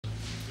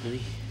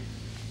Honey?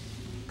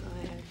 Go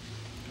ahead.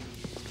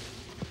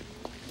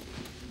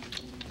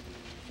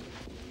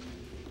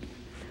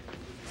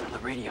 Well, the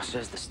radio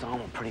says the storm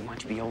will pretty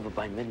much be over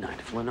by midnight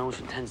if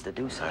Linoge intends to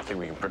do something. I think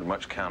we can pretty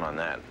much count on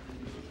that.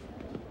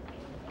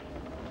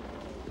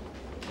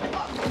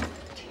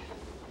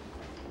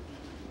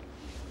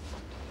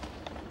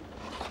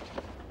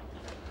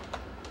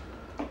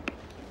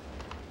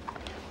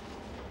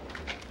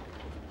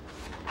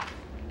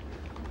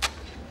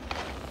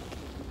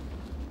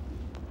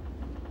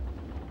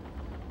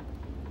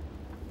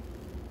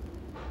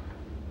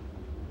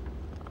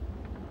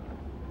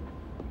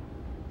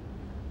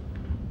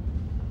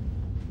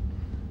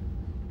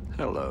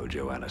 Hello,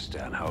 Joanna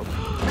Stanhope.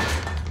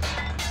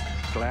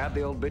 Glad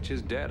the old bitch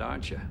is dead,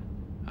 aren't you?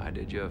 I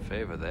did you a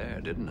favor there,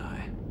 didn't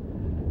I?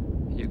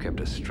 You kept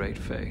a straight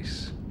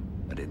face,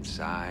 but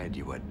inside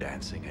you were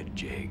dancing a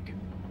jig.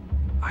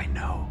 I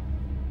know.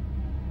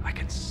 I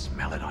can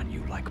smell it on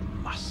you like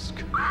musk.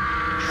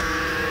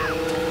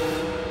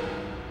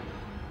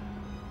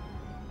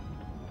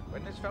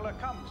 When this fella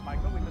comes,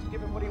 Michael, we must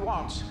give him what he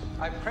wants.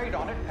 I've prayed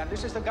on it, and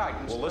this is the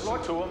guidance. We'll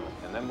listen to him,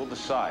 and then we'll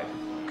decide,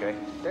 okay?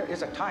 There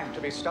is a time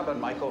to be stubborn,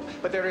 Michael,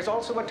 but there is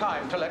also a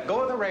time to let go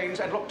of the reins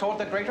and look toward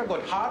the greater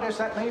good, hard as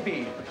that may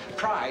be.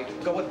 Pride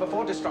goeth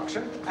before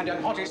destruction, and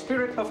an haughty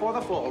spirit before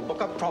the fall.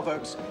 Book of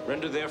Proverbs.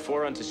 Render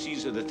therefore unto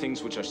Caesar the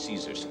things which are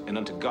Caesar's, and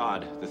unto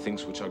God the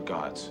things which are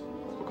God's.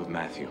 Book of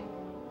Matthew.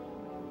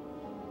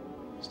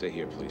 Stay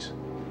here, please.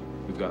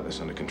 We've got this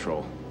under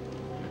control.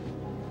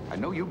 I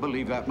know you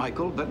believe that,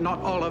 Michael, but not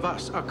all of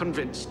us are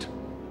convinced.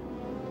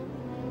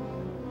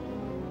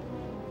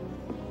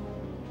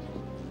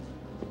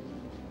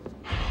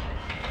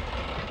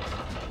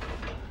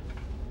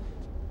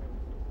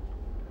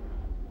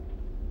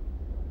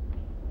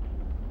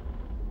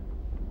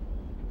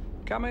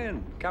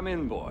 Come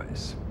in,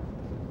 boys.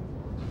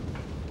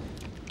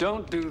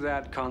 Don't do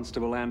that,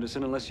 Constable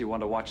Anderson, unless you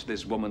want to watch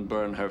this woman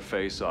burn her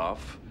face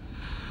off.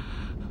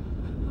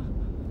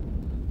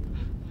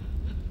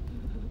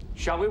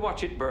 Shall we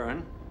watch it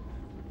burn?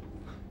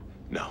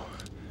 No.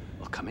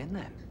 Well, come in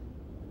then.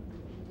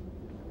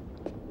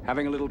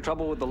 Having a little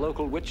trouble with the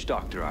local witch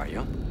doctor, are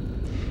you?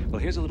 Well,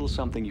 here's a little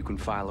something you can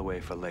file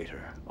away for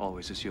later.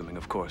 Always assuming,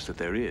 of course, that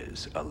there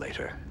is a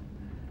later.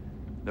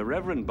 The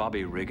Reverend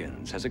Bobby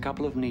Riggins has a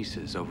couple of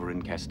nieces over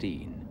in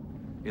Castine.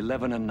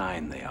 11 and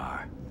 9 they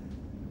are.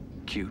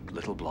 Cute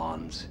little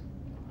blondes.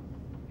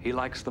 He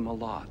likes them a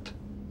lot.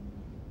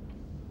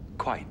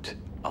 Quite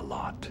a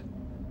lot.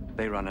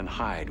 They run and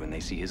hide when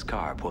they see his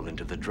car pull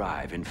into the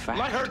drive. In fact...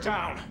 Let her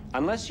down!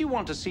 Unless you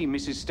want to see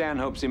Mrs.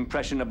 Stanhope's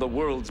impression of the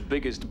world's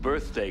biggest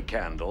birthday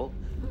candle,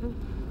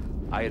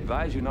 I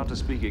advise you not to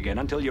speak again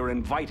until you're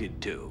invited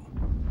to.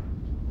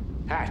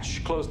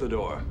 Hatch, close the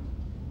door.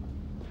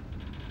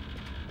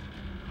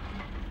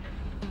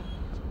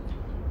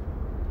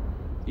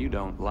 You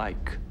don't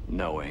like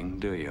knowing,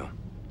 do you?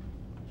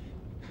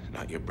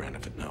 Not your brand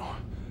of it, no.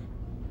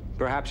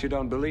 Perhaps you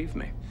don't believe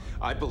me.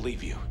 I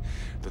believe you.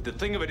 But the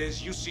thing of it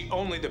is, you see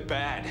only the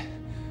bad.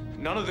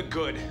 None of the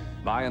good.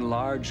 By and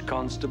large,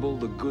 Constable,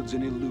 the good's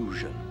an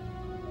illusion.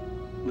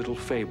 Little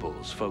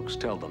fables folks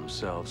tell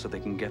themselves so they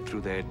can get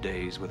through their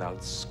days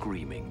without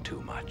screaming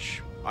too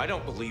much. I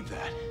don't believe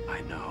that.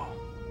 I know.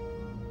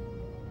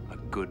 A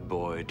good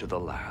boy to the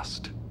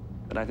last.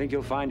 But I think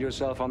you'll find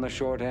yourself on the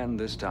short end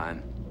this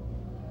time.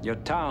 Your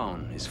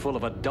town is full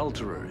of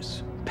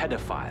adulterers,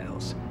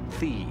 pedophiles,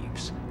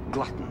 thieves,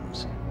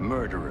 gluttons,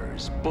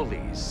 murderers,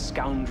 bullies,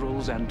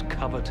 scoundrels, and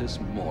covetous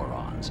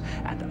morons.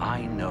 And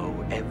I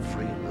know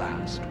every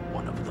last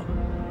one of them.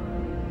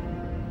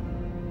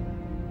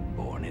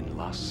 Born in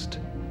lust,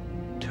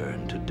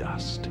 turn to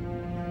dust.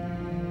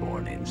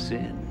 Born in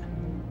sin,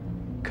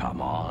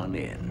 come on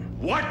in.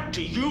 What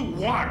do you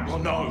want,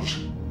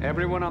 Linoge?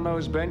 Everyone on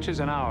those benches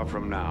an hour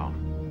from now.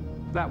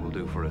 That will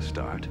do for a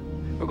start.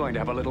 We're going to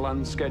have a little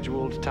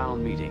unscheduled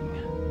town meeting.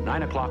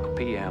 9:00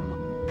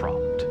 p.m.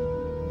 prompt.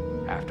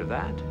 After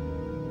that,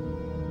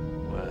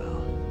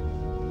 well,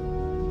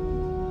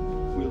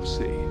 we'll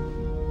see.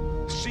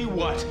 See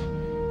what?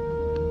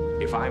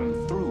 If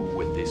I'm through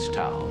with this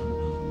town,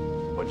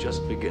 or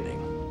just beginning.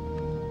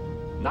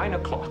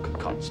 9:00,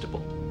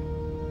 Constable.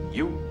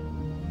 You,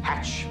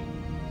 Hatch,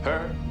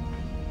 her,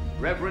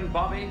 Reverend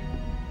Bobby,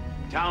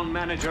 Town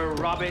Manager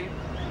Robbie.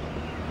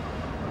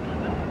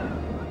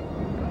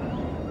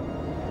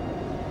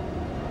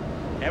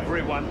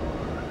 Everyone.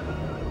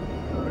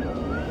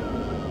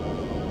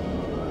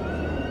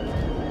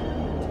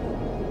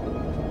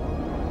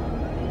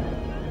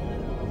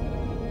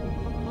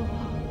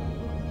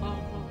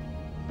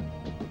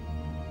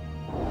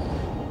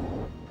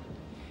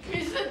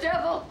 He's the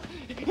devil!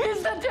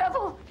 He's the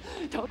devil!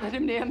 Don't let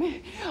him near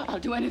me. I'll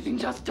do anything,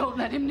 just don't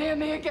let him near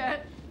me again.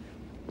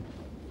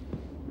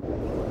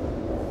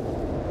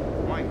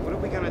 Mike, what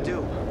are we gonna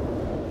do?